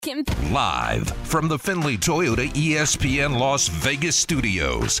Live from the Findlay Toyota ESPN Las Vegas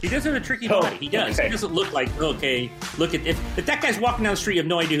studios. He does have a tricky body. He does. Okay. He doesn't look like, okay, look at, if that guy's walking down the street, you have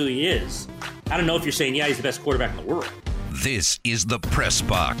no idea who he is. I don't know if you're saying, yeah, he's the best quarterback in the world. This is the Press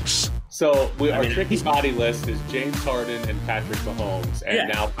Box. So our tricky body list is James Harden and Patrick Mahomes, and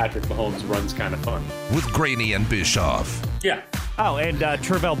now Patrick Mahomes runs kind of funny. With Graney and Bischoff. Yeah. Oh, and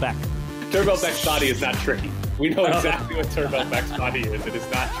Tervel Beck. Tervel Beck's body is not tricky. We know exactly what Tervel Beck's body is. It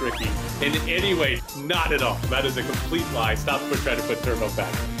is not tricky in any way. Not at all. That is a complete lie. Stop trying to put Tervel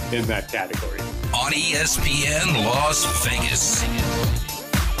Beck in that category. On ESPN Las Vegas.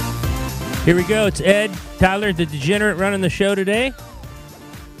 Here we go. It's Ed, Tyler, the Degenerate running the show today.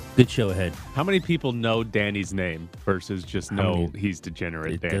 Good show ahead. How many people know Danny's name versus just he's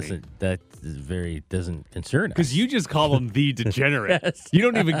Degenerate Danny? Doesn't concern us. Because you just call him the Degenerate. Yes. You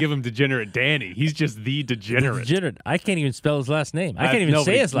don't even give him Degenerate Danny. He's just the Degenerate. Degenerate. I can't even spell his last name. I can't even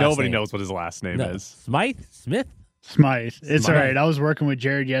say his last name. Nobody knows what his last name is. Smythe? Smith? Smythe. It's all right. I was working with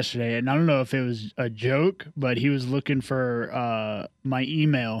Jared yesterday, and I don't know if it was a joke, but he was looking for my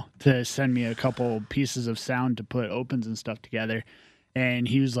email to send me a couple pieces of sound to put opens and stuff together. And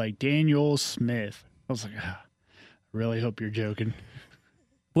he was like, Daniel Smith. I was like, I really hope you're joking.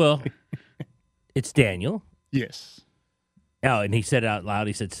 Well, it's Daniel. Yes. Oh, and he said it out loud.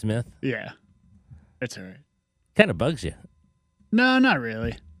 He said Smith. Yeah. That's all right. Kind of bugs you. No, not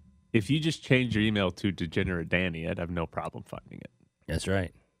really. If you just change your email to Degenerate Danny, I'd have no problem finding it. That's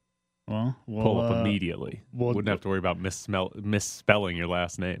right. Well, Pull up immediately. Wouldn't have to worry about misspelling your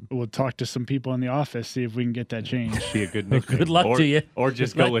last name. We'll talk to some people in the office, see if we can get that changed. Be a good nickname. Good luck to you. Or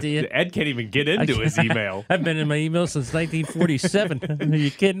just Good go luck with to you. Ed. Can't even get into his email. I've been in my email since 1947. Are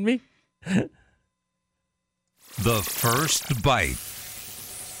you kidding me? The First Bite.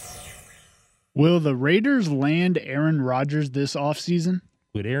 Will the Raiders land Aaron Rodgers this offseason?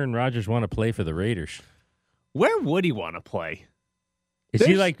 Would Aaron Rodgers want to play for the Raiders? Where would he want to play? Is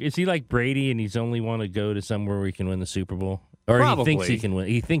he like Brady and he's only want to go to somewhere where he can win the Super Bowl? Or Probably. he thinks he can win.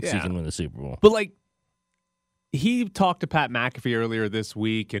 He thinks he can win the Super Bowl. But like, he talked to Pat McAfee earlier this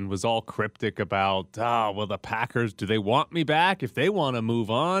week and was all cryptic about, well, the Packers, do they want me back? If they want to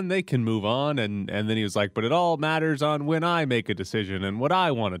move on, they can move on. And then he was like, but it all matters on when I make a decision and what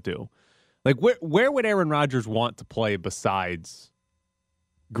I want to do. Like, where would Aaron Rodgers want to play besides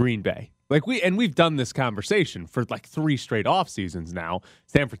Green Bay? Like, we've done this conversation for like 3 straight off seasons now.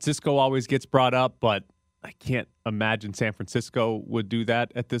 San Francisco always gets brought up, but I can't imagine San Francisco would do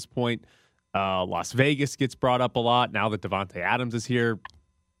that at this point. Las Vegas gets brought up a lot now that Devontae Adams is here.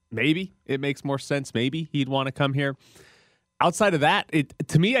 Maybe it makes more sense. Maybe he'd want to come here. Outside of that,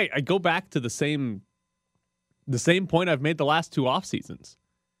 to me, I go back to the same point I've made the last 2 off seasons.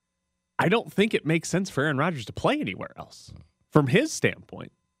 I don't think it makes sense for Aaron Rodgers to play anywhere else from his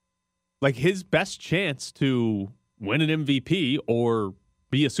standpoint. Like, his best chance to win an MVP or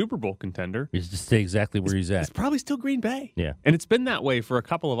be a Super Bowl contender Is to stay exactly where he's at. It's probably still Green Bay. Yeah. And it's been that way for a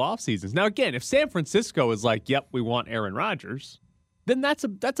couple of off seasons. Now, again, if San Francisco is like, yep, we want Aaron Rodgers, then that's a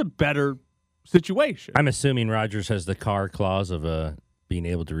better situation. I'm assuming Rodgers has the car clause of being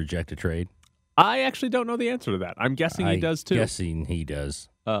able to reject a trade. I actually don't know the answer to that. I'm guessing he does too. Guessing he does.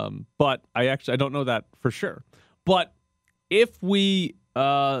 But I don't know that for sure. But if we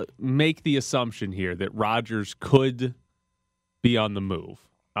make the assumption here that Rodgers could be on the move,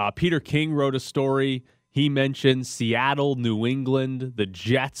 Peter King wrote a story. He mentioned Seattle, New England, the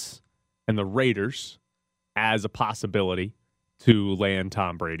Jets, and the Raiders as a possibility to land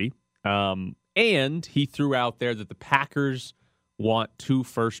Tom Brady. And he threw out there that the Packers want 2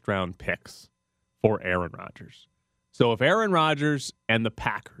 first-round picks for Aaron Rodgers. So if Aaron Rodgers and the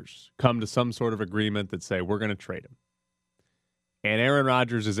Packers come to some sort of agreement that say, we're going to trade him, and Aaron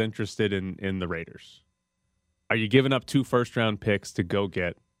Rodgers is interested in the Raiders, are you giving up 2 first-round picks to go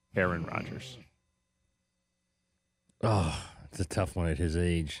get Aaron Rodgers? Oh, it's a tough one at his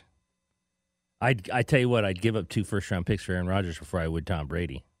age. I tell you what, I'd give up 2 first-round picks for Aaron Rodgers before I would Tom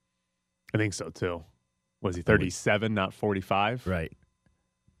Brady. I think so, too. Was he 37, not 45? Right.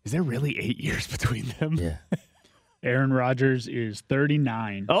 Is there really 8 years between them? Yeah. Aaron Rodgers is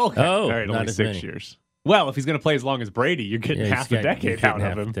 39. Oh, okay. Oh, all right, not only as 6 many. years. Well, if he's going to play as long as Brady, you're getting Yeah, half a decade out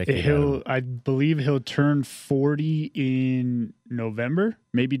of him. I believe he'll turn 40 in November,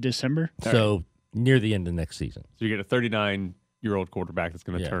 maybe December. So near the end of next season. So you get a 39-year-old quarterback that's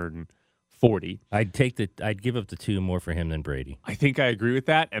going to turn 40. I'd give up the 2 more for him than Brady. I think I agree with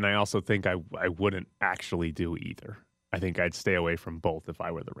that, and I also think I wouldn't actually do either. I think I'd stay away from both if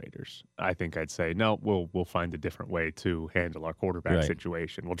I were the Raiders. I think I'd say, no, we'll find a different way to handle our quarterback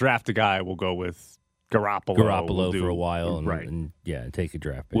situation. We'll draft a guy. We'll go with Garoppolo for a while, and, right? and take a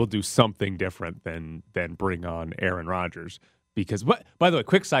draft pick. We'll do something different than bring on Aaron Rodgers. Because, by the way,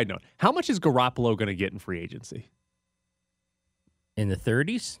 quick side note: how much is Garoppolo going to get in free agency? In the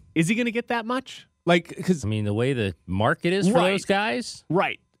 30s? Is he going to get that much? Because I mean, the way the market is for those guys,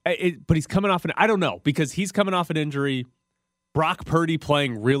 right? But he's coming off I don't know, because he's coming off an injury. Brock Purdy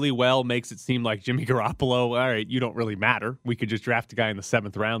playing really well makes it seem like Jimmy Garoppolo, all right, you don't really matter. We could just draft a guy in the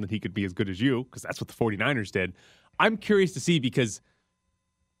 7th round and he could be as good as you, because that's what the 49ers did. I'm curious to see, because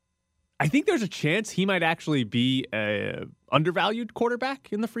I think there's a chance he might actually be an undervalued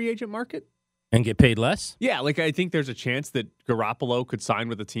quarterback in the free agent market. And get paid less? Yeah, I think there's a chance that Garoppolo could sign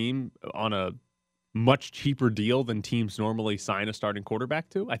with a team on a much cheaper deal than teams normally sign a starting quarterback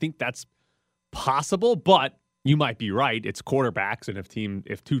to. I think that's possible, but you might be right. It's quarterbacks, and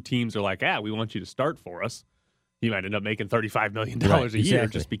if two teams are like, we want you to start for us, you might end up making $35 million a year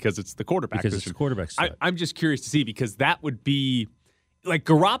just because it's the quarterback. Because it's the quarterback spot. I'm just curious to see, because that would be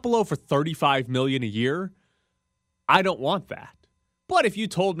Garoppolo for $35 million a year. I don't want that. But if you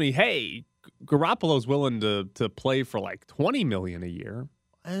told me, hey, Garoppolo's willing to play for $20 million a year,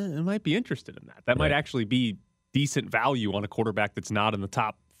 I might be interested in that. That might actually be decent value on a quarterback that's not in the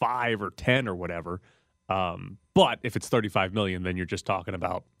top 5 or 10 or whatever. But if it's $35 million, then you're just talking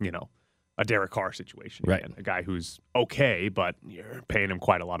about, a Derek Carr situation again, a guy who's okay, but you're paying him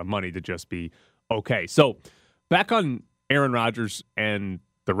quite a lot of money to just be okay. So back on Aaron Rodgers and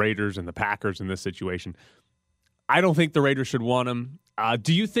the Raiders and the Packers in this situation, I don't think the Raiders should want him.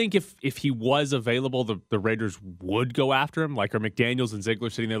 Do you think if he was available, the Raiders would go after him? Are McDaniels and Ziegler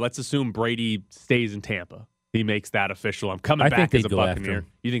sitting there? Let's assume Brady stays in Tampa. He makes that official. I'm coming back as a Buccaneer.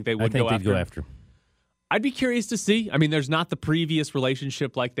 You think they would go after him? I'd be curious to see. I mean, there's not the previous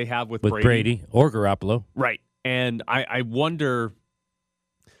relationship like they have with Brady or Garoppolo. Right. And I wonder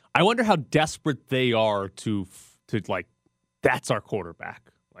how desperate they are to that's our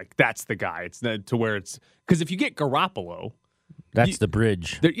quarterback. That's the guy. It's to where it's, because if you get Garoppolo, that's the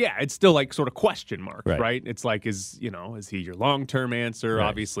bridge. It's still sort of question marks, right? It's is he your long-term answer? Right.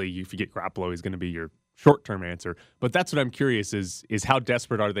 Obviously, if you get Garoppolo, he's going to be your short-term answer. But that's what I'm curious is how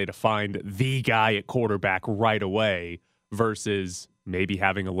desperate are they to find the guy at quarterback right away versus maybe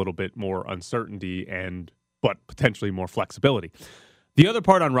having a little bit more uncertainty but potentially more flexibility. The other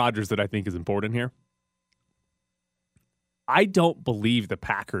part on Rodgers that I think is important here, I don't believe the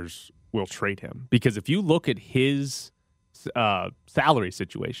Packers will trade him, because if you look at his salary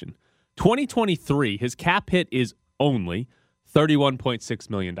situation, 2023, his cap hit is only $31.6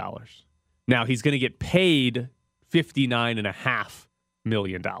 million. Now, he's going to get paid $59.5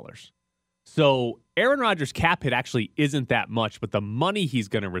 million. So Aaron Rodgers' cap hit actually isn't that much, but the money he's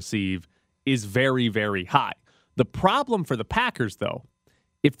going to receive is very, very high. The problem for the Packers, though,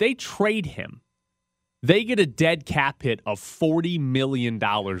 if they trade him, they get a dead cap hit of $40 million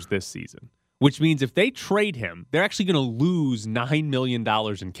this season, which means if they trade him, they're actually going to lose $9 million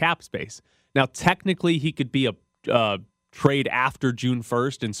in cap space. Now, technically, he could be a trade after June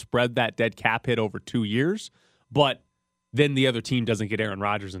 1st and spread that dead cap hit over 2 years, but then the other team doesn't get Aaron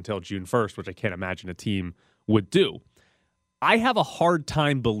Rodgers until June 1st, which I can't imagine a team would do. I have a hard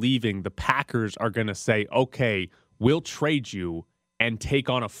time believing the Packers are going to say, okay, we'll trade you and take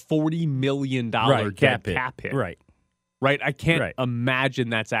on a $40 million dead cap hit. Right. I can't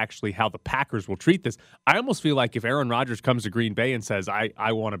imagine that's actually how the Packers will treat this. I almost feel like if Aaron Rodgers comes to Green Bay and says,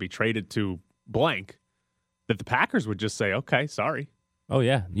 I want to be traded to blank, that the Packers would just say, okay, sorry. Oh,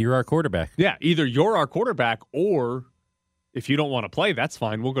 yeah, you're our quarterback. Yeah, either you're our quarterback, or if you don't want to play, that's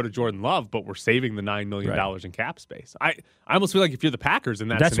fine. We'll go to Jordan Love, but we're saving the $9 million in cap space. I almost feel like if you're the Packers in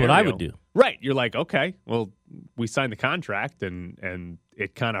that's scenario, what I would do. Right. You're like, okay, well, we signed the contract, and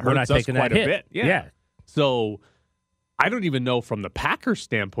it kind of hurts us quite a bit. Yeah. So I don't even know from the Packers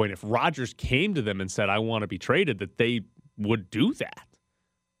standpoint, if Rodgers came to them and said, I want to be traded, that they would do that.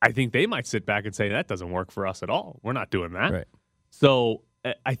 I think they might sit back and say, that doesn't work for us at all. We're not doing that. Right. So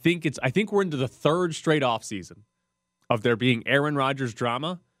I think we're into the third straight offseason of there being Aaron Rodgers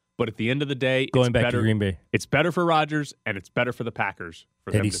drama, but at the end of the day, going back to Green Bay, it's better for Rodgers and it's better for the Packers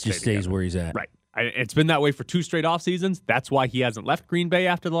for them to stay just stays where he's at. Right. It's been that way for 2 straight off seasons. That's why he hasn't left Green Bay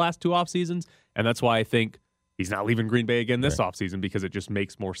after the last 2 off seasons, and that's why I think he's not leaving Green Bay again this offseason, because it just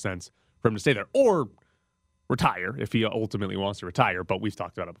makes more sense for him to stay there or retire if he ultimately wants to retire. But we've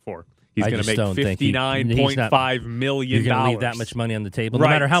talked about it before. He's going to make $59.5 million. You're going to leave that much money on the table, no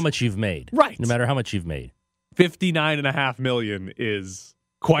matter how much you've made. Right. No matter how much you've made. $59.5 million is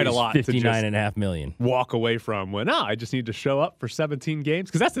quite a lot. $59.5 million. Walk away from when I just need to show up for 17 games,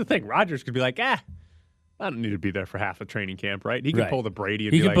 because that's the thing. Rodgers could be like, I don't need to be there for half a training camp, right? He can Right. pull the Brady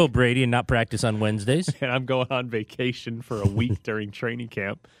and He be can like, pull Brady and not practice on Wednesdays. and I'm going on vacation for a week during training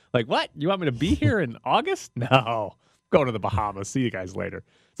camp. Like, what? You want me to be here in August? No. Going to the Bahamas. See you guys later.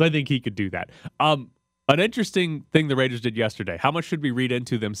 So I think he could do that. An interesting thing the Raiders did yesterday. How much should we read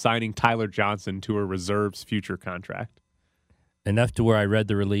into them signing Tyler Johnson to a reserves future contract? Enough to where I read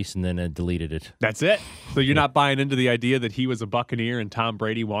the release and then deleted it. That's it. So you're not buying into the idea that he was a Buccaneer and Tom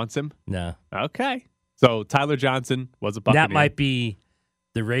Brady wants him? No. Okay. So Tyler Johnson was a Buccaneer. That might be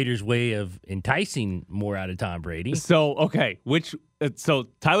the Raiders' way of enticing more out of Tom Brady. So, okay. So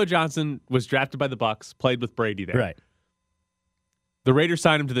Tyler Johnson was drafted by the Bucs, played with Brady there. Right. The Raiders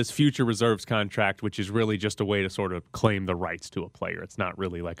signed him to this future reserves contract, which is really just a way to sort of claim the rights to a player. It's not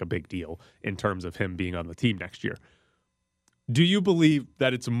really like a big deal in terms of him being on the team next year. Do you believe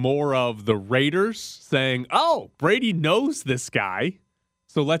that it's more of the Raiders saying, oh, Brady knows this guy,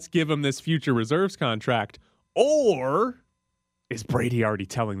 so let's give him this future reserves contract? Or is Brady already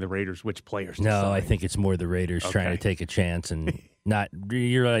telling the Raiders which players to sign? No, I think it's more the Raiders trying to take a chance and not.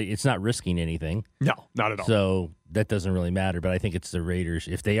 You're right, it's not risking anything. No, not at all. So that doesn't really matter. But I think it's the Raiders,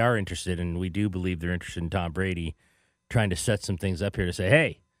 if they are interested, and we do believe they're interested in Tom Brady, trying to set some things up here to say,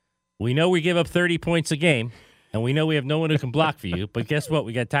 hey, we know we give up 30 points a game, and we know we have no one who can block for you. But guess what?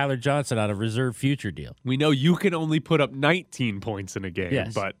 We got Tyler Johnson on a reserve future deal. We know you can only put up 19 points in a game,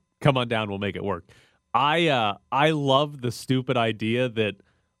 Yes. but come on down, we'll make it work. I love the stupid idea that,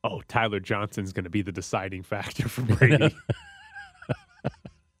 oh, Tyler Johnson's going to be the deciding factor for Brady.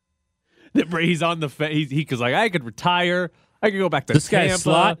 That Brady's on the because like I could retire, I could go back to This Tampa. guy's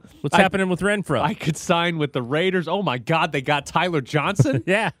slot. What's happening with Renfro? I could sign with the Raiders. Oh my God, they got Tyler Johnson.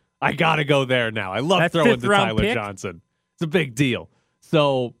 yeah. I gotta go there now. I love That throwing to fifth-round Tyler pick? Johnson. It's a big deal.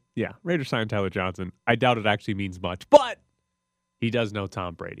 So yeah, Raiders signed Tyler Johnson. I doubt it actually means much, but he does know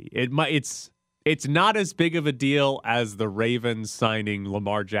Tom Brady. It's not as big of a deal as the Ravens signing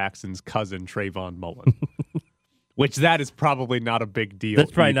Lamar Jackson's cousin Trayvon Mullen, which that is probably not a big deal.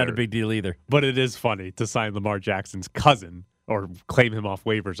 That's probably not either. a big deal either. But it is funny to sign Lamar Jackson's cousin or claim him off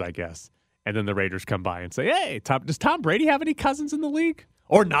waivers, I guess. And then the Raiders come by and say, hey, does Tom Brady have any cousins in the league?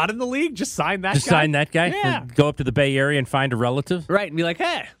 Or not in the league? Just sign that Just guy. sign that guy? Yeah. Go up to the Bay Area and find a relative? Right. And be like,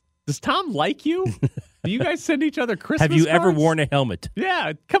 hey, does Tom like you? Do you guys send each other Christmas Have you ever cards? worn a helmet?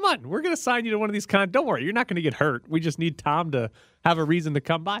 Yeah. Come on. We're going to sign you to one of these Don't worry. You're not going to get hurt. We just need Tom to have a reason to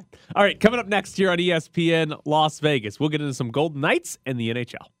come by. All right. Coming up next here on ESPN Las Vegas, we'll get into some Golden Knights and the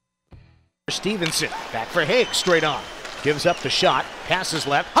NHL. Stevenson, back for Higgs, straight on. Gives up the shot, passes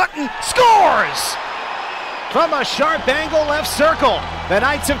left, Hutton scores! From a sharp angle left circle, the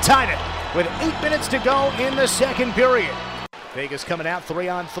Knights have tied it with 8 minutes to go in the second period. Vegas coming out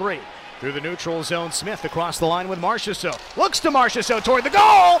 3-on-3. Through the neutral zone, Smith across the line with Marchessault. Looks to Marchessault toward the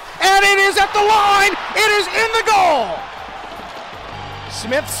goal, and it is at the line! It is in the goal!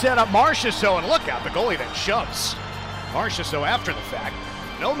 Smith set up Marchessault, and look out, the goalie then shoves. Marchessault after the fact.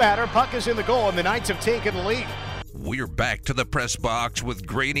 No matter, puck is in the goal, and the Knights have taken the lead. We're back to the press box with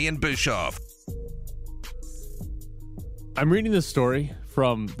Grady and Bischoff. I'm reading this story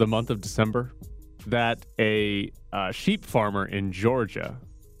from the month of December that a sheep farmer in Georgia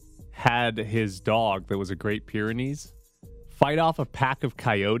had his dog that was a Great Pyrenees fight off a pack of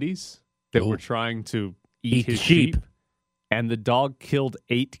coyotes that were trying to eat his sheep. And the dog killed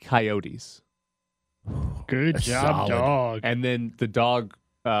 8 coyotes. Good job, solid. dog. And then the dog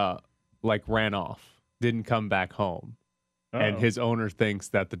ran off, didn't come back home. And his owner thinks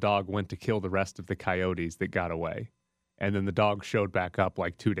that the dog went to kill the rest of the coyotes that got away. And then the dog showed back up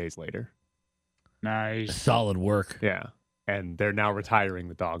like 2 days later. Nice. Solid work. Yeah. And they're now retiring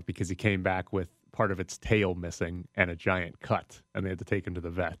the dog because he came back with part of its tail missing and a giant cut. And they had to take him to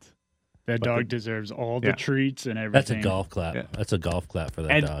the vet. That But dog deserves all the Yeah. treats and everything. That's a golf clap. Yeah. That's a golf clap for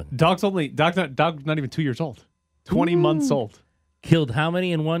that And dog. dog's not even 2 years old. 20 months old. Killed how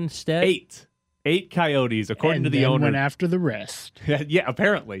many in one step? 8 coyotes, according And to the then owner. went after the rest. Yeah,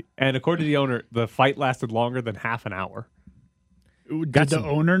 apparently. And according to the owner, the fight lasted longer than half an hour. Did Got the some-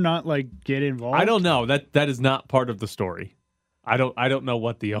 owner not get involved? I don't know. That is not part of the story. I don't know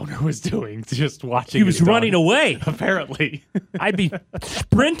what the owner was doing. Just watching. He was his dog. running away. Apparently. I'd be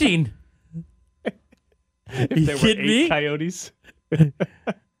sprinting. If there were kidding 8 me? coyotes.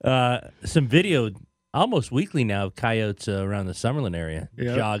 Some video almost weekly now of coyotes around the Summerlin area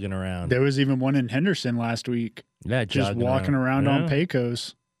Yep. jogging around. There was even one in Henderson last week, Yeah, just jogging walking around on Yeah.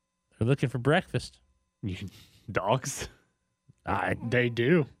 Pecos. They're looking for breakfast. Dogs. They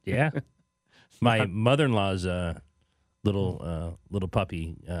do. Yeah. My mother-in-law's little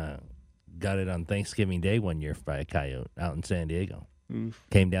puppy got it on Thanksgiving Day one year by a coyote out in San Diego.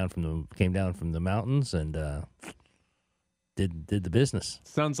 Came down from the mountains and did the business.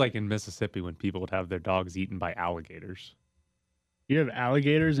 Sounds like in Mississippi when people would have their dogs eaten by alligators. You have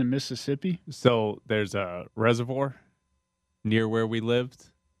alligators in Mississippi? So there's a reservoir near where we lived,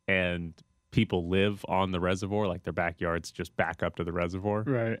 and people live on the reservoir, like their backyards just back up to the reservoir.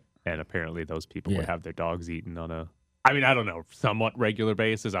 Right. And apparently those people would have their dogs eaten on I don't know, somewhat regular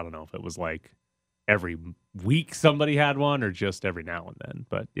basis. I don't know if it was like every week somebody had one or just every now and then.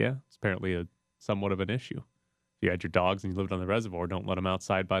 But yeah, it's apparently somewhat of an issue. If you had your dogs and you lived on the reservoir, don't let them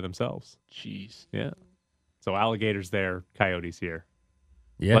outside by themselves. Jeez. Yeah. So alligators there, coyotes here.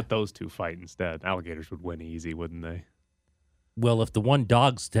 Yeah. Let those two fight instead. Alligators would win easy, wouldn't they? Well, if the one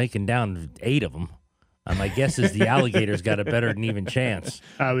dog's taken down 8 of them, my guess is the alligator's got a better than even chance.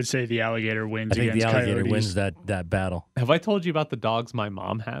 I would say the alligator wins I think against the alligator coyotes. wins that battle. Have I told you about the dogs my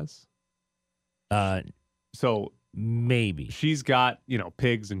mom has? So maybe. She's got,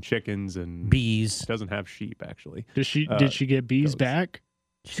 pigs and chickens and bees. Doesn't have sheep, actually. Did she get bees back?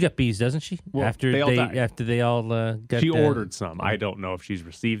 She's got bees, doesn't she? Well, after they all died. they all got. She ordered some. I don't know if she's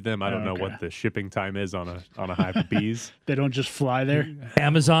received them. I don't know okay. what the shipping time is on a hive of bees. They don't just fly there?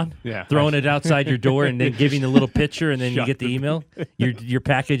 Amazon, Yeah, throwing it outside your door and then giving the little picture, and then you Shut get the the- email. Your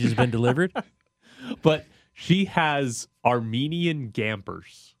package has been delivered. But she has Armenian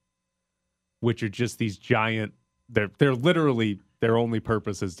Gampers, which are just these giant. They're literally their only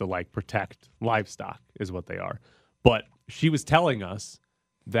purpose is to like protect livestock, is what they are. But she was telling us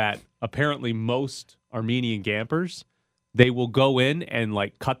that apparently most Armenian Gampers, they will go in and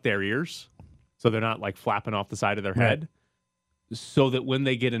like cut their ears so they're not like flapping off the side of their head, so that when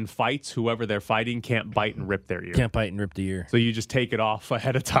they get in fights, whoever they're fighting can't bite and rip their ear. Can't bite and rip the ear. So you just take it off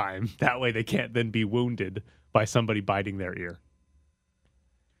ahead of time. That way they can't then be wounded by somebody biting their ear.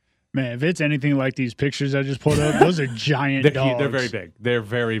 Man, if it's anything like these pictures I just pulled up, those are giant dogs. They're very big. They're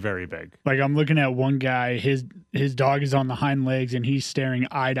very, very big. Like I'm looking at one guy, his dog is on the hind legs and he's staring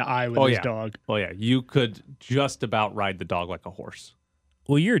eye to eye with his dog. Oh yeah, you could just about ride the dog like a horse.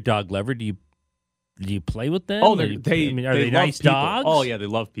 Well, you're a dog lover. Do you play with them? Oh, are they they love nice people. dogs? Oh yeah, they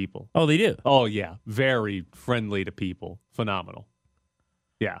love people. Oh, they do. Oh yeah, very friendly to people. Phenomenal.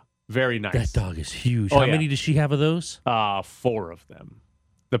 Yeah, very nice. That dog is huge. Oh, How yeah. many does she have of those? 4 of them.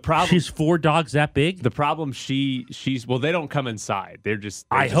 The problem She's 4 dogs that big? The problem she's well, they don't come inside. They I just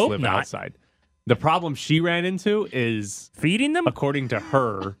hope live not. outside. The problem she ran into is feeding them. According to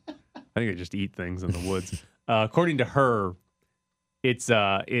her, I think they just eat things in the woods. According to her, it's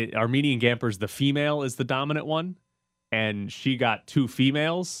Armenian Gampers. The female is the dominant one, and she got 2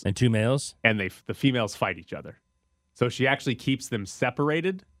 females and 2 males, and the females fight each other. So she actually keeps them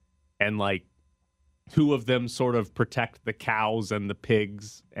separated, and like 2 of them sort of protect the cows and the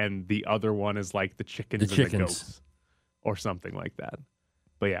pigs, and the other one is like the chickens and the goats, or something like that.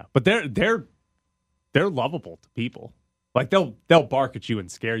 But yeah, but they're lovable to people. Like they'll bark at you and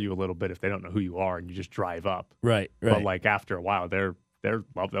scare you a little bit if they don't know who you are, and you just drive up. Right. But like after a while,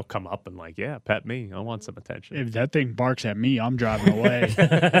 they'll come up and like, yeah, pet me. I want some attention. If that thing barks at me, I'm driving away.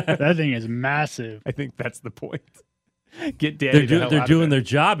 That thing is massive. I think that's the point. Get Danny. They're doing their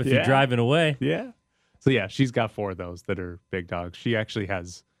job if Yeah. you're driving away. Yeah. So yeah, she's got 4 of those that are big dogs. She actually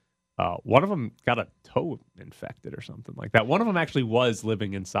has one of them got a toe infected or something like that. One of them actually was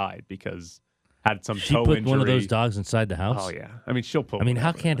living inside because had some She toe put injury. one of those dogs inside the house. Oh yeah, I mean she'll put. I mean, how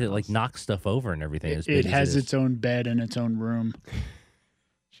whatever in can't the it like house. knock stuff over and everything? As It big has as its own bed and its own room.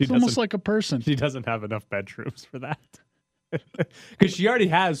 She It's almost doesn't- like a person. She doesn't have enough bedrooms for that because she already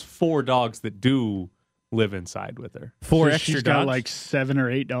has 4 dogs that do live inside with her. 4 So extra she's dogs. got like 7 or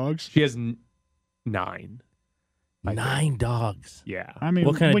 8 dogs. She has 9. 9 dogs. Yeah. I mean,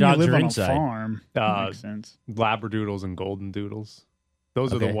 What kind of when dogs you live are on inside? a farm, that makes sense. Labradoodles and golden doodles.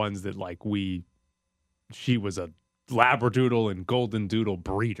 Those are Okay. the ones that like she was a Labradoodle and golden doodle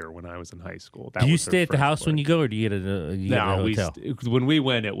breeder when I was in high school. That Do you was her stay at the first house when place. you go, or do you get a hotel? When we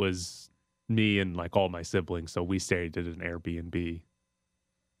went, it was me and like all my siblings, so we stayed at an Airbnb.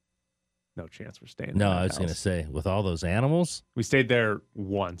 No chance we're staying. No, in that I was going to house. say, with all those animals, We stayed there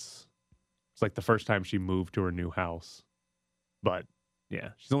once. It's like the first time she moved to her new house. But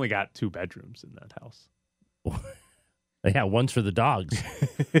yeah, she's only got 2 bedrooms in that house. yeah, one's for the dogs.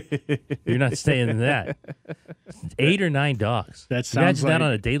 You're not staying in that. 8 or 9 dogs. That You sounds Imagine that like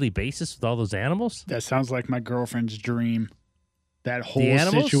on a daily basis with all those animals. that sounds like my girlfriend's dream. That whole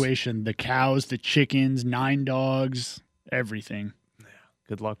animals? situation, the cows, the chickens, 9 dogs, everything.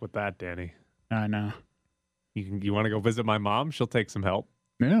 Good luck with that, Danny. I know. You want to go visit my mom? She'll take some help.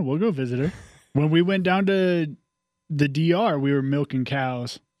 Yeah, we'll go visit her. When we went down to the DR, we were milking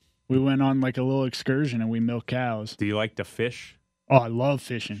cows. We went on like a little excursion and we milked cows. Do you like to fish? Oh, I love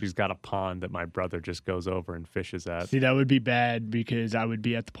fishing. She's got a pond that my brother just goes over and fishes at. See, that would be bad because I would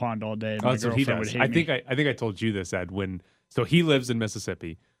be at the pond all day. My That's what he girlfriend would does. hate I me. think I told you this, Ed. So he lives in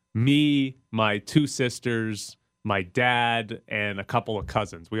Mississippi. Me, my 2 sisters, my dad, and a couple of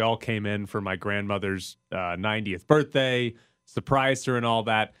cousins. We all came in for my grandmother's 90th birthday, surprised her and all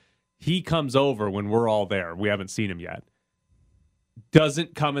that. He comes over when we're all there. We haven't seen him yet.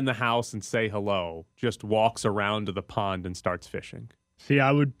 Doesn't come in the house and say hello, just walks around to the pond and starts fishing. See,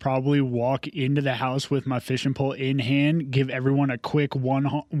 I would probably walk into the house with my fishing pole in hand, give everyone a quick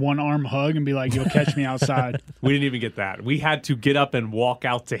one-arm hug, and be like, "You'll catch me outside." We didn't even get that. We had to get up and walk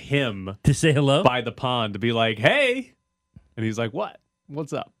out to him To say hello? by the pond to be like, "Hey," and he's like, "What?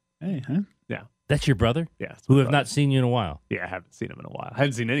 What's up?" Hey, huh? Yeah, That's your brother? yeah. it's Who my have brother. not seen you in a while. Yeah, I haven't seen him in a while. I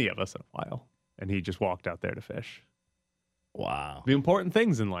haven't seen any of us in a while, and he just walked out there to fish. Wow. The important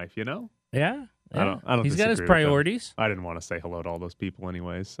things in life, you know. Yeah. I don't He's got his disagree with him. priorities. I didn't want to say hello to all those people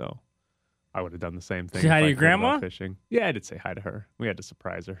anyways, so I would have done the same thing. Say hi if to I your could about grandma? Fishing. Yeah, I did say hi to her. We had to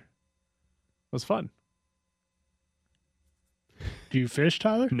surprise her. It was fun. Do you fish,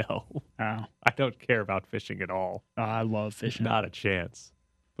 Tyler? No, Oh, I don't care about fishing at all. I love fishing. Not a chance.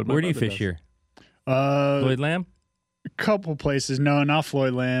 But my Where do you brother fish does. here? A Lloyd Lamb? couple places. No, not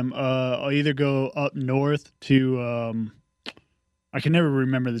Floyd Lamb. I'll either go up north to I can never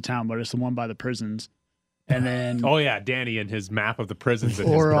remember the town, but it's the one by the prisons. And then Oh yeah, Danny and his map of the prisons in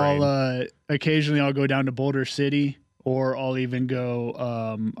or his brain. I'll occasionally I'll go down to Boulder City, or I'll even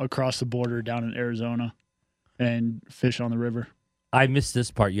go across the border down in Arizona and fish on the river. I missed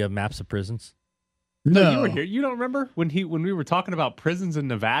this part. You have maps of prisons? No, you were here. You don't remember when we were talking about prisons in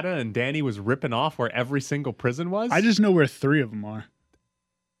Nevada and Danny was ripping off where every single prison was? I just know where 3 of them are.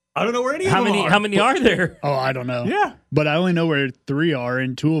 I don't know where any How of them many? are. How many are there? Oh, I don't know. Yeah. But I only know where 3 are,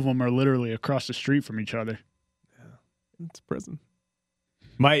 and 2 of them are literally across the street from each other. It's prison.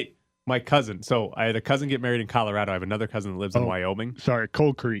 My cousin. So I had a cousin get married in Colorado. I have another cousin that lives in Oh. Wyoming. Sorry,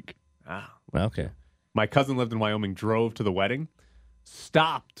 Cold Creek. Okay. My cousin lived in Wyoming, drove to the wedding,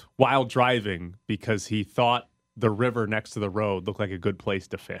 stopped while driving because he thought the river next to the road looked like a good place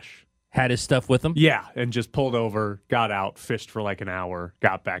to fish. Had his stuff with him? Yeah, and just pulled over, got out, fished for like an hour,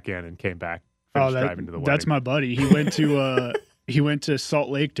 got back in, and came back. Finished driving to the wedding. That's my buddy. He went to Salt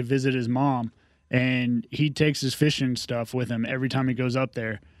Lake to visit his mom, and he takes his fishing stuff with him every time he goes up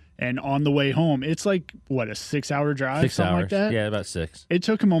there. And on the way home, it's like, what, a 6-hour drive? 6 something hours. like that? Yeah, about 6. It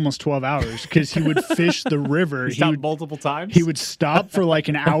took him almost 12 hours because he would fish the river. He stopped multiple times. He would stop for like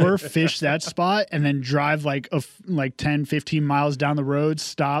an hour, fish that spot, and then drive like 10, 15 miles down the road,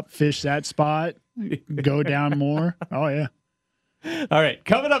 stop, fish that spot, go down more. Oh, yeah. All right,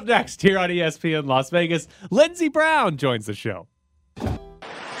 coming up next here on ESPN Las Vegas, Lindsey Brown joins the show.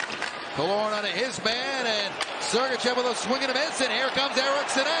 Killorn on his man, and Sergachev with a swing and a miss, and here comes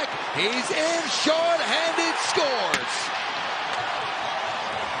Eriksson Ek. He's in, short-handed, scores.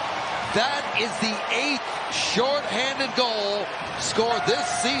 That is the 8th short-handed goal scored this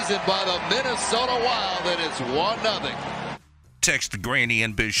season by the Minnesota Wild, and it's 1-0. Text Granny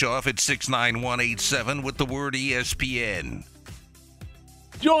and Bischoff at 69187 with the word ESPN.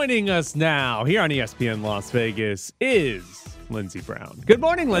 Joining us now here on ESPN Las Vegas is Lindsey Brown. Good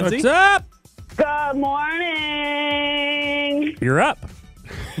morning, Lindsey. What's up? Good morning. You're up.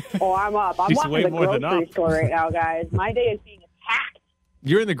 Oh, I'm up. I'm She's walking way the more than grocery up. store right now, guys. My day is being attacked.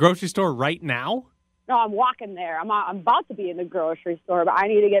 You're in the grocery store right now? No, I'm walking there. I'm about to be in the grocery store, but I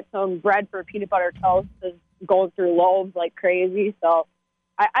need to get some bread for peanut butter toast. It's going through loaves like crazy. So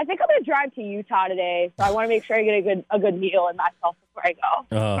I think I'm going to drive to Utah today. So I want to make sure I get a good meal in myself before I go.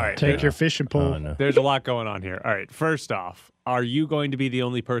 Oh, All right. Take your fishing pole. Oh, no. There's a lot going on here. All right. First off, are you going to be the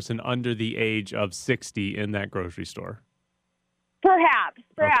only person under the age of 60 in that grocery store? Perhaps.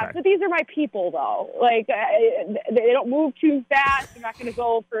 Okay. But these are my people, though. Like, they don't move too fast. I'm not going to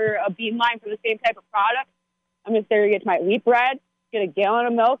go for a bean line for the same type of product. I'm going to stay get my wheat bread, get a gallon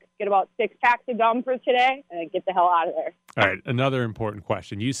of milk, get about 6 packs of gum for today, and then get the hell out of there. All right. Another important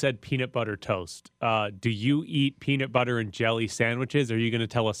question. You said peanut butter toast. Do you eat peanut butter and jelly sandwiches, or are you going to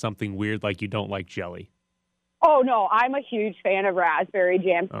tell us something weird like you don't like jelly? Oh, no, I'm a huge fan of raspberry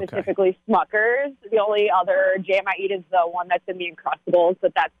jam, specifically Smucker's. The only other jam I eat is the one that's in the Uncrustables,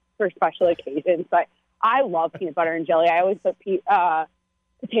 but that's for special occasions. But I love peanut butter and jelly. I always put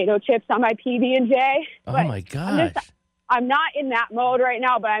potato chips on my PB&J. Oh, But my gosh. I'm not in that mode right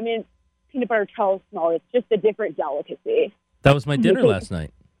now, but I'm in peanut butter toast mode. It's just a different delicacy. That was my dinner last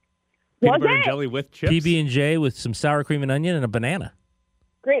night. Peanut Was butter and it? jelly with chips? PB&J with some sour cream and onion and a banana.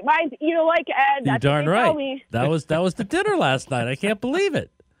 Great minds eat alike, Ed. You're That's darn what they tell right. me. That was the dinner last night. I can't believe it.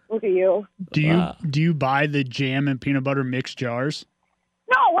 Look at you. Do you buy the jam and peanut butter mixed jars?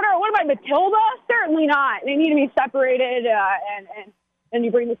 No, what am I, Matilda? Certainly not. They need to be separated, and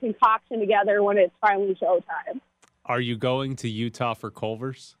you bring the concoction together when it's finally showtime. Are you going to Utah for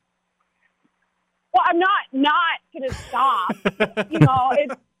Culver's? Well, I'm not going to stop.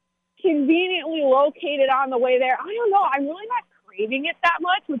 It's conveniently located on the way there. I don't know. I'm really not craving it that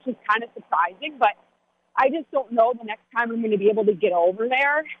much, which is kind of surprising, but I just don't know the next time I'm going to be able to get over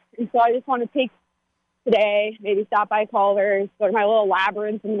there. And so I just want to take today, maybe stop by Culver's, go to my little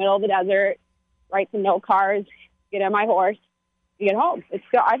labyrinth in the middle of the desert, write some note cards, get on my horse, and get home.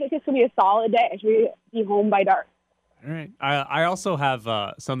 I think this will be a solid day. I should be home by dark. All right. I also have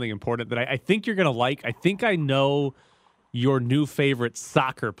something important that I think you're going to like. I think I know your new favorite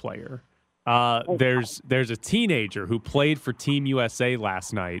soccer player. There's a teenager who played for Team USA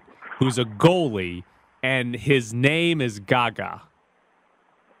last night who's a goalie, and his name is Gaga.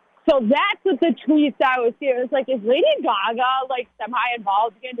 So that's what the tweets I was seeing. It's like, is Lady Gaga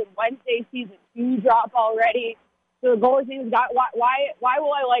semi-involved again? Did Wednesday season 2 drop already? So the goalie's name is Gaga. Why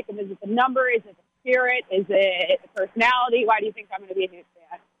will I like him? Is it the number? Is it the spirit? Is it the personality? Why do you think I'm going to be a huge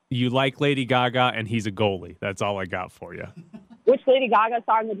fan? You like Lady Gaga, and he's a goalie. That's all I got for you. Which Lady Gaga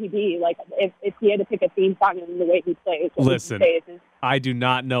song would he be? Like, if he had to pick a theme song in the way he plays. Listen, I do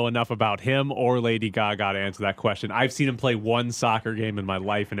not know enough about him or Lady Gaga to answer that question. I've seen him play one soccer game in my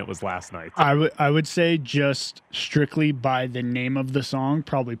life, and it was last night. I would say just strictly by the name of the song,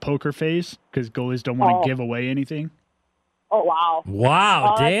 probably Poker Face, because goalies don't want to give away anything. Oh, wow.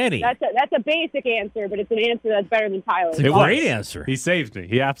 Wow, Danny. That's a basic answer, but it's an answer that's better than Tyler's. It's a great answer. He saved me.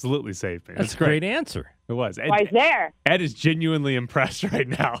 He absolutely saved me. That's a great answer. It was. Why is there? Ed is genuinely impressed right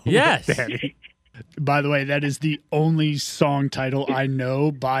now. Yes. Danny. By the way, that is the only song title I know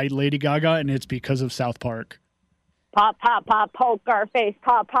by Lady Gaga, and it's because of South Park. Pop, pop, pop, poker face.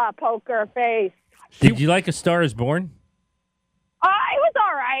 Pop, pop, poker face. Did you like A Star Is Born? It was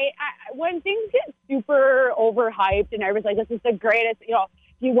all right. When things get super overhyped and everybody's like, this is the greatest,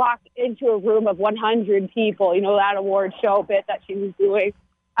 you walk into a room of 100 people, that award show bit that she was doing.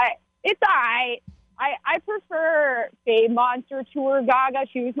 It's all right. I prefer Fame Monster Tour Gaga.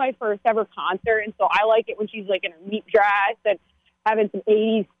 She was my first ever concert, and so I like it when she's like in a meat dress and having some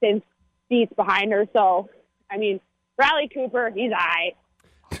 80s synth beats behind her. So, Bradley Cooper, he's all right.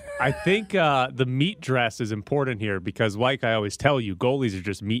 I think the meat dress is important here because, like I always tell you, goalies are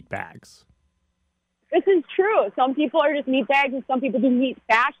just meat bags. This is true. Some people are just meat bags, and some people do meat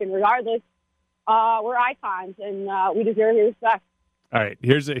fashion. Regardless, we're icons, and we deserve your respect. All right,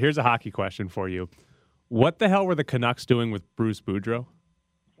 here's a hockey question for you. What the hell were the Canucks doing with Bruce Boudreau?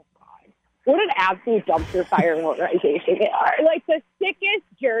 What an absolute dumpster fire organization they are. Like the sickest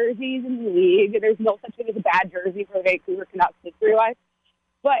jerseys in the league. There's no such thing as a bad jersey for the Vancouver Canucks history-wise.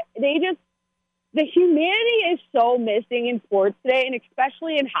 But the humanity is so missing in sports today, and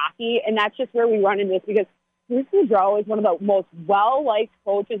especially in hockey, and that's just where we run into this because Bruce Boudreau is one of the most well-liked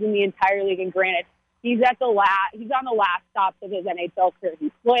coaches in the entire league, and granted, he's on the last stops of his NHL career.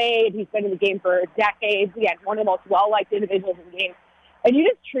 He's played, he's been in the game for decades, he had one of the most well-liked individuals in the game, and you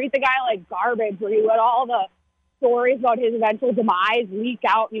just treat the guy like garbage where you let all the stories about his eventual demise leak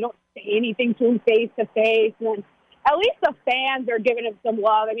out, and you don't say anything to him face-to-face, and at least the fans are giving him some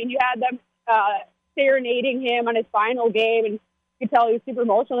love. You had them serenading him on his final game, and you could tell he was super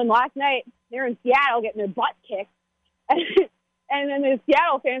emotional. And last night, they're in Seattle getting their butt kicked. And then the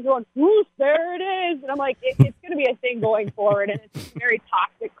Seattle fans are going, whoosh, there it is. And I'm like, it's going to be a thing going forward, and it's a very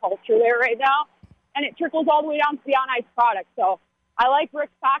toxic culture there right now. And it trickles all the way down to the on-ice product. So I like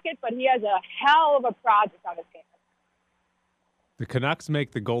Rick Tocchet, but he has a hell of a project on his hands. The Canucks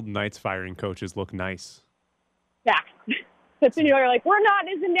make the Golden Knights firing coaches look nice. Yeah. So you're like, we're not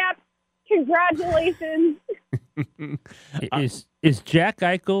as inept. Congratulations. Is Jack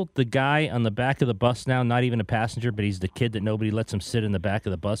Eichel the guy on the back of the bus now, not even a passenger, but he's the kid that nobody lets him sit in the back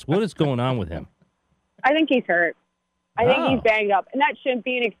of the bus? What is going on with him? I think he's hurt. I think he's banged up. And that shouldn't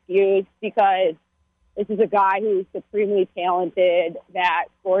be an excuse because this is a guy who's supremely talented, that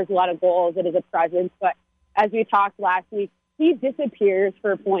scores a lot of goals, that is a presence. But as we talked last week, he disappears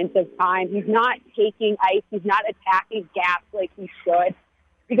for points of time. He's not taking ice. He's not attacking gaps like he should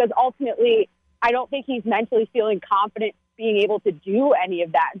because ultimately I don't think he's mentally feeling confident being able to do any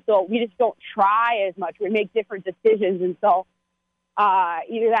of that. And so we just don't try as much. We make different decisions. And so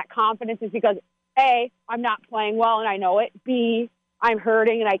either that confidence is because, A, I'm not playing well and I know it. B, I'm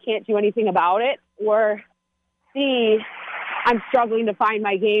hurting and I can't do anything about it. Or C, I'm struggling to find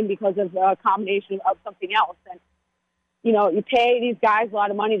my game because of a combination of something else. And you pay these guys a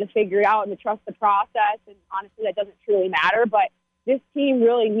lot of money to figure it out and to trust the process, and honestly, that doesn't truly matter. But this team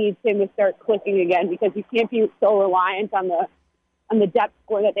really needs him to start clicking again, because you can't be so reliant on the depth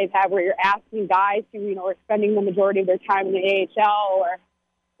score that they've had, where you're asking guys who, are spending the majority of their time in the AHL or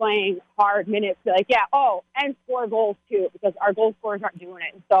playing hard minutes to be like, and score goals too, because our goal scorers aren't doing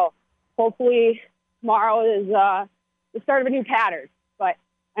it. And so hopefully tomorrow is the start of a new pattern. But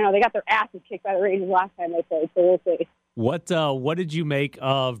I know they got their asses kicked by the Rangers last time they played, so we'll see. What did you make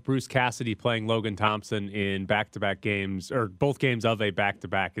of Bruce Cassidy playing Logan Thompson in back-to-back games, or both games of a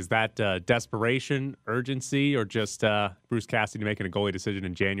back-to-back? Is that desperation, urgency, or just Bruce Cassidy making a goalie decision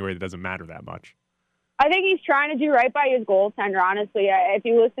in January that doesn't matter that much? I think he's trying to do right by his goaltender, honestly. If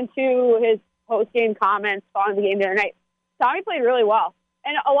you listen to his post-game comments following the game the other night, Tommy played really well.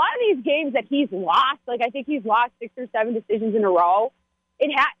 And a lot of these games that he's lost, I think he's lost 6 or 7 decisions in a row, it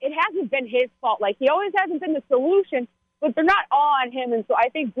hasn't been his fault. He always hasn't been the solution, but they're not all on him. And so I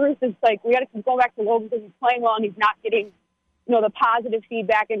think Bruce is we got to keep going back to Logan because he's playing well and he's not getting, the positive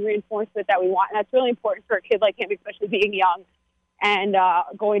feedback and reinforcement that we want. And that's really important for a kid like him, especially being young and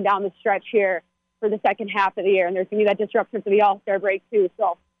going down the stretch here for the second half of the year. And there's going to be that disruption for the All-Star break too.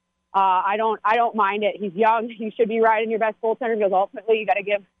 So I don't mind it. He's young. You should be riding your best goaltender, because ultimately you got to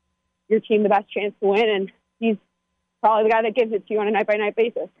give your team the best chance to win. And he's probably the guy that gives it to you on a night-by-night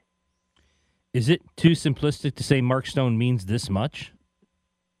basis. Is it too simplistic to say Mark Stone means this much?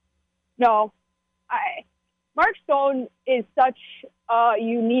 No. Mark Stone is such a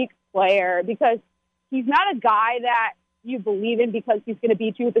unique player because he's not a guy that you believe in because he's going to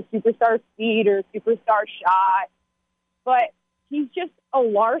beat you with a superstar speed or superstar shot. But he's just a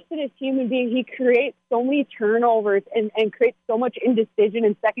larcenous human being. He creates so many turnovers and creates so much indecision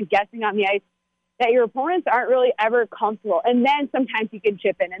and second-guessing on the ice that your opponents aren't really ever comfortable. And then sometimes he can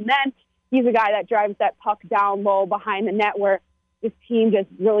chip in. And then he's a guy that drives that puck down low behind the net where this team just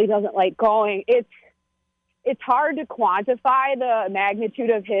really doesn't like going. It's hard to quantify the magnitude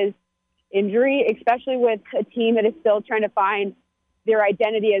of his injury, especially with a team that is still trying to find their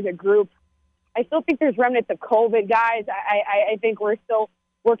identity as a group. I still think there's remnants of COVID, guys. I think we're still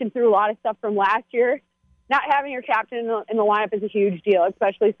working through a lot of stuff from last year. Not having your captain in the lineup is a huge deal,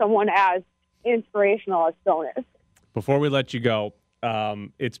 especially someone as inspirational as Stone is. Before we let you go,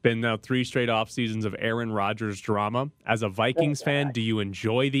 it's been now 3 straight off seasons of Aaron Rodgers drama. As a Vikings fan, do you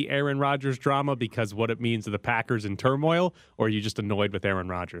enjoy the Aaron Rodgers drama because what it means to the Packers in turmoil, or are you just annoyed with Aaron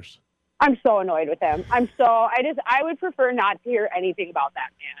Rodgers? I'm so annoyed with him. I would prefer not to hear anything about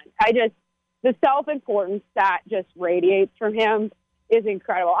that man. The self-importance that just radiates from him is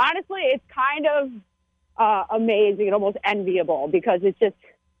incredible. Honestly, it's kind of amazing and almost enviable because it's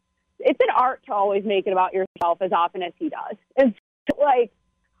an art to always make it about yourself as often as he does. It's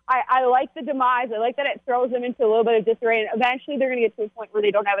I like the demise. I like that it throws them into a little bit of disarray. And eventually they're going to get to a point where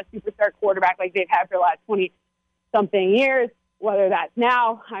they don't have a superstar quarterback like they've had for the last 20-something years. Whether that's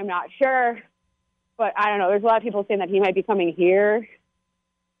now, I'm not sure. But I don't know. There's a lot of people saying that he might be coming here.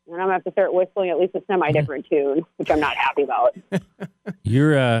 And I'm going to have to start whistling at least a semi-different tune, which I'm not happy about.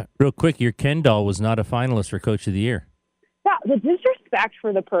 Real quick, your Ken doll was not a finalist for Coach of the Year. Yeah, the disrespect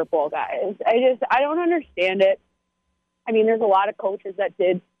for the purple, guys. I don't understand it. I mean, there's a lot of coaches that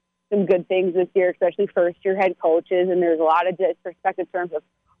did some good things this year, especially first-year head coaches, and there's a lot of disrespect in terms of,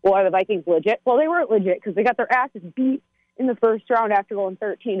 well, are the Vikings legit? Well, they weren't legit because they got their asses beat in the first round after going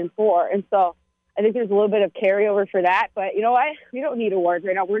 13-4. And so I think there's a little bit of carryover for that. But you know what? We don't need awards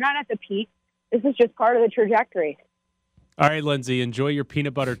right now. We're not at the peak. This is just part of the trajectory. All right, Lindsay, enjoy your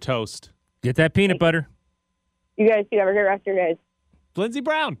peanut butter toast. Get that peanut butter. You guys too. Have a great rest of your days. Lindsay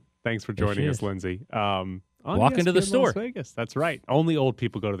Brown. Thanks for joining us, Lindsay. Walk into the store. Las Vegas. That's right. Only old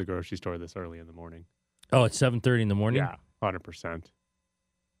people go to the grocery store this early in the morning. Oh, it's 7:30 in the morning? Yeah, 100%.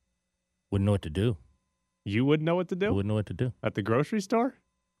 Wouldn't know what to do. You wouldn't know what to do? I wouldn't know what to do. At the grocery store?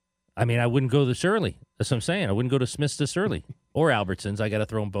 I mean, I wouldn't go this early. That's what I'm saying. I wouldn't go to Smith's this early. Or Albertsons. I got to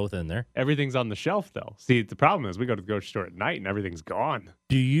throw them both in there. Everything's on the shelf, though. See, the problem is we go to the grocery store at night and everything's gone.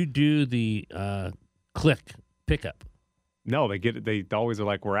 Do you do the click pickup? No, they always are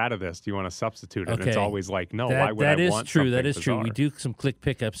like, we're out of this. Do you want to substitute it? Okay. And it's always like, no, why would I want That is true. something That is bizarre? true. We do some click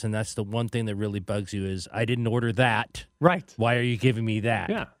pickups, and that's the one thing that really bugs you is I didn't order that. Right. Why are you giving me that?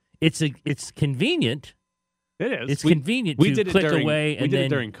 Yeah. It's convenient. It is. It's convenient to click away and we did then it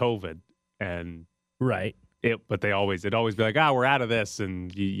during COVID, and right. But it'd always be like, we're out of this,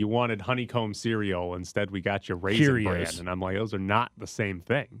 and you wanted honeycomb cereal instead. We got you Raisin Cheerios. Bran, and I'm like, those are not the same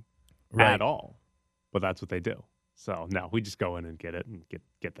thing Right. at all. But that's what they do. So no, we just go in and get it and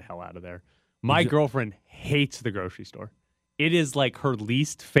get the hell out of there. My girlfriend hates the grocery store. It is like her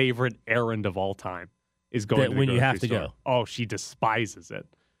least favorite errand of all time is going to the when you grocery have to store. go. Oh, she despises it.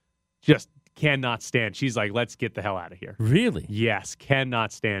 Just cannot stand. She's like, let's get the hell out of here. Really? Yes,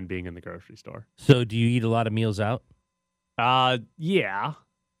 cannot stand being in the grocery store. So do you eat a lot of meals out? Yeah.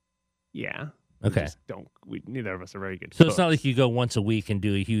 Okay. Neither of us are very good So cooks. it's not like you go once a week and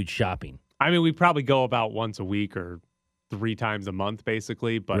do a huge shopping. I mean, we probably go about once a week or 3 times a month,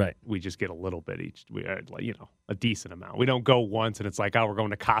 basically, but Right. we just get a little bit each. We are, a decent amount. We don't go once and it's like, oh, we're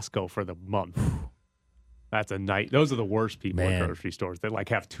going to Costco for the month. That's a night. Those are the worst people Man. at grocery stores. They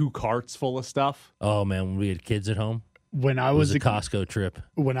have 2 carts full of stuff. Oh man, when we had kids at home, When I it was was a Costco trip.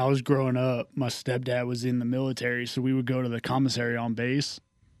 when I was growing up, my stepdad was in the military, so we would go to the commissary on base.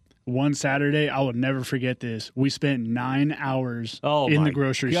 One Saturday, I will never forget this. We spent 9 hours in the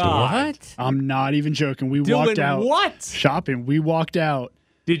grocery store. What? I'm not even joking. We Doing walked out what? shopping. We walked out.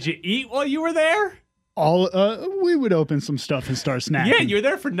 Did you eat while you were there? We would open some stuff and start snacking. Yeah, you were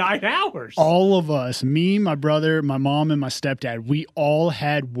there for 9 hours. All of us, me, my brother, my mom, and my stepdad, we all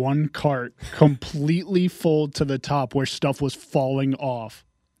had one cart completely full to the top where stuff was falling off.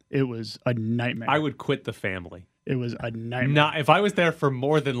 It was a nightmare. I would quit the family. It was a nightmare. Not if I was there for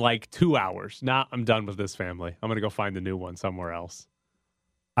more than 2 hours. I'm done with this family. I'm gonna go find a new one somewhere else.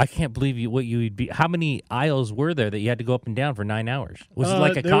 I can't believe what you would be. How many aisles were there that you had to go up and down for 9 hours? Was it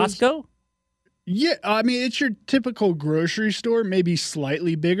like a Costco? Yeah, I mean, it's your typical grocery store, maybe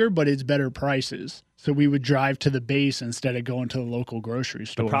slightly bigger, but it's better prices. So we would drive to the base instead of going to the local grocery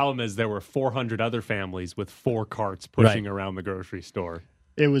store. The problem is there were 400 other families with 4 carts pushing around the grocery store.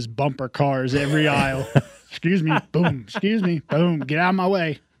 It was bumper cars every aisle. Excuse me, boom. Excuse me, boom. Get out of my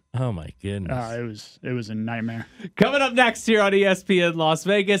way. Oh my goodness! It was a nightmare. Coming up next here on ESPN Las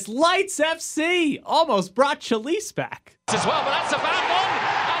Vegas, Lights FC almost brought Chalice back. As well, but that's a bad one,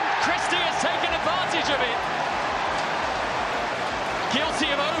 and Christie has taken advantage of it.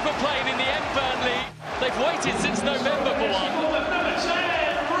 Guilty of overplaying in the end, Burnley. They've waited since November for one.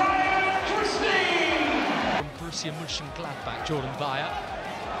 From Borussia Mönchengladbach, Jordan Bayer.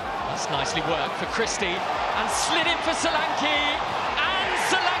 That's nicely worked for Christie, and slid in for Solanke, and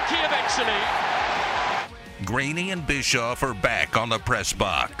Solanke eventually. Graney and Bischoff are back on the press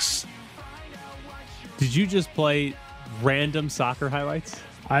box. Did you just play random soccer highlights?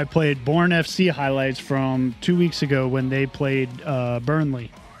 I played Bourne FC highlights from 2 weeks ago when they played Burnley.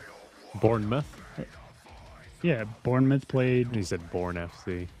 Bournemouth? Yeah, Bournemouth played. You said Bourne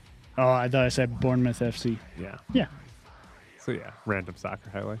FC. Oh, I thought I said Bournemouth FC. Yeah. Yeah. So, yeah, random soccer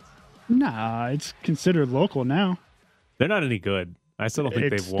highlights. Nah, it's considered local now. They're not any good. I still don't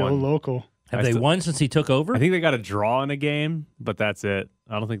think It's they've won. still local. Have they won since he took over? I think they got a draw in a game, but that's it.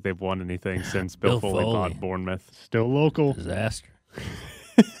 I don't think they've won anything since Bill Foley bought Bournemouth. Still local. Disaster.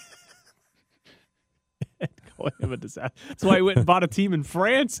 Him a disaster. That's why he went and bought a team in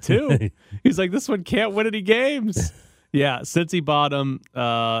France, too. He's like, this one can't win any games. Yeah, since he bought them,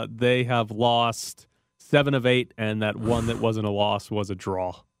 they have lost 7 of 8, and that one that wasn't a loss was a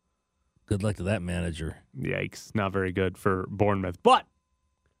draw. Good luck to that manager. Yikes. Not very good for Bournemouth. But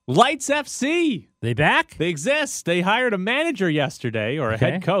Lights FC. They back? They exist. They hired a manager yesterday, or a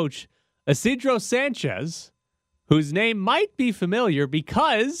head coach, Isidro Sanchez, whose name might be familiar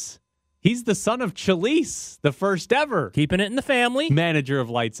because he's the son of Chalice, the first ever. Keeping it in the family. Manager of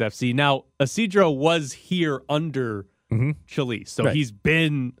Lights FC. Now, Isidro was here under Chalice, so he's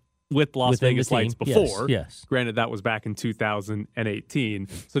been with Las Vegas Lights before. Yes. Granted, that was back in 2018.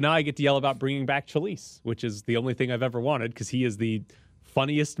 So now I get to yell about bringing back Chalice, which is the only thing I've ever wanted because he is the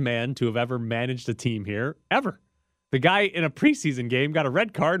funniest man to have ever managed a team here, ever. The guy in a preseason game got a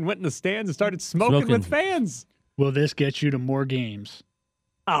red card and went in the stands and started smoking with fans. Will this get you to more games?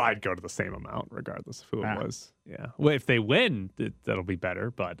 Oh, I'd go to the same amount regardless of who it was. Yeah. Well, if they win, that'll be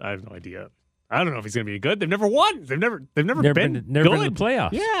better, but I have no idea. I don't know if he's going to be good. They've never won. They've never been been good. in the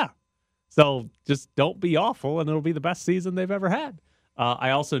playoffs. Yeah. So just don't be awful, and it'll be the best season they've ever had. I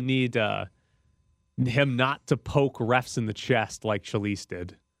also need him not to poke refs in the chest like Chalice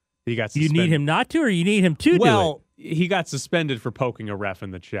did. He got suspended. You need him not to, or you need him to do it? Well, he got suspended for poking a ref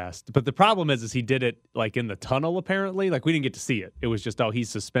in the chest. But the problem is he did it like in the tunnel, apparently. Like we didn't get to see it. It was just, he's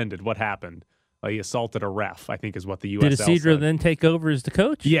suspended. What happened? He assaulted a ref, I think is what the USL Did Isidro said. Then take over as the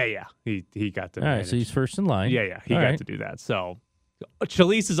coach? Yeah. He got to All right, manage. so he's first in line. Yeah. He got to do that. So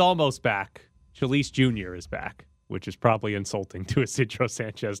Chalice is almost back. Chalice Jr. is back, which is probably insulting to Isidro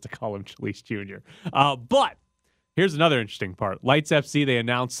Sanchez to call him Chalice Jr. But here's another interesting part. Lights FC, they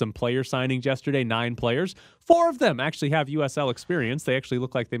announced some player signings yesterday, 9 players. 4 of them actually have USL experience. They actually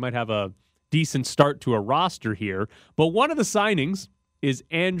look like they might have a decent start to a roster here. But one of the signings is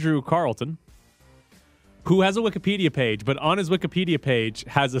Andrew Carlton, who has a Wikipedia page, but on his Wikipedia page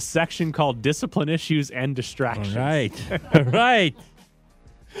has a section called Discipline Issues and Distractions. All right.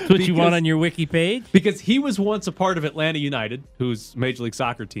 That's what you want on your wiki page? Because he was once a part of Atlanta United, who's Major League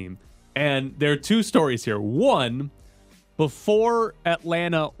Soccer team. And there are two stories here. One, before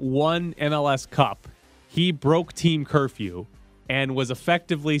Atlanta won MLS Cup, he broke team curfew and was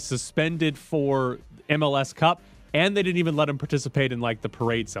effectively suspended for MLS Cup, and they didn't even let him participate in like the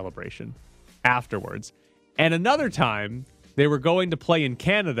parade celebration afterwards. And another time, they were going to play in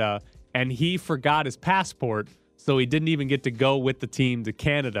Canada, and he forgot his passport, so he didn't even get to go with the team to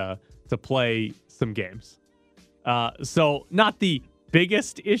Canada to play some games. So not the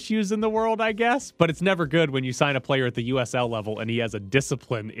biggest issues in the world, I guess, but it's never good when you sign a player at the USL level and he has a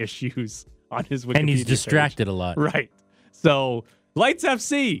discipline issues on his Wikipedia And he's distracted page. a lot. Right. So Lights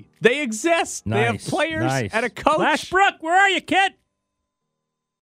FC, they exist. Nice, they have players nice. and a coach. Lashbrook, where are you, kid?